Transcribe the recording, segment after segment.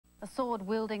A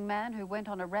sword-wielding man who went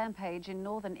on a rampage in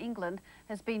northern England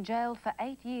has been jailed for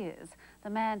 8 years. The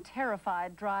man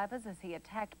terrified drivers as he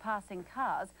attacked passing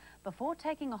cars before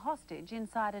taking a hostage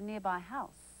inside a nearby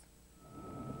house.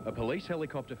 A police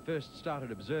helicopter first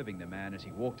started observing the man as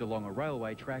he walked along a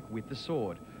railway track with the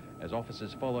sword. As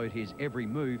officers followed his every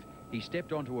move, he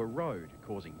stepped onto a road,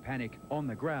 causing panic on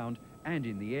the ground and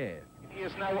in the air. He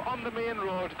is now on the main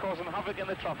road, causing havoc in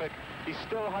the traffic. He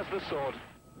still has the sword.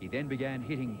 He then began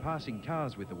hitting passing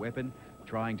cars with the weapon,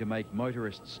 trying to make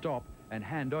motorists stop and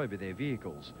hand over their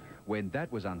vehicles. When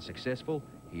that was unsuccessful,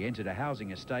 he entered a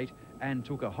housing estate and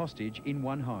took a hostage in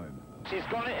one home. He's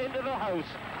gone into the house.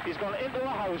 He's gone into the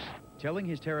house. Telling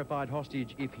his terrified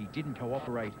hostage if he didn't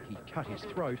cooperate, he'd cut his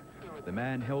throat, the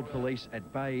man held police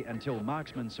at bay until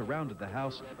marksmen surrounded the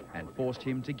house and forced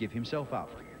him to give himself up.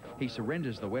 He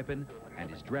surrenders the weapon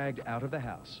and is dragged out of the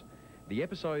house. The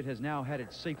episode has now had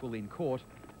its sequel in court,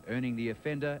 earning the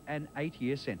offender an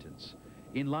 8-year sentence.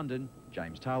 In London,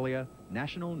 James Talia,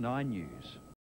 National 9 News.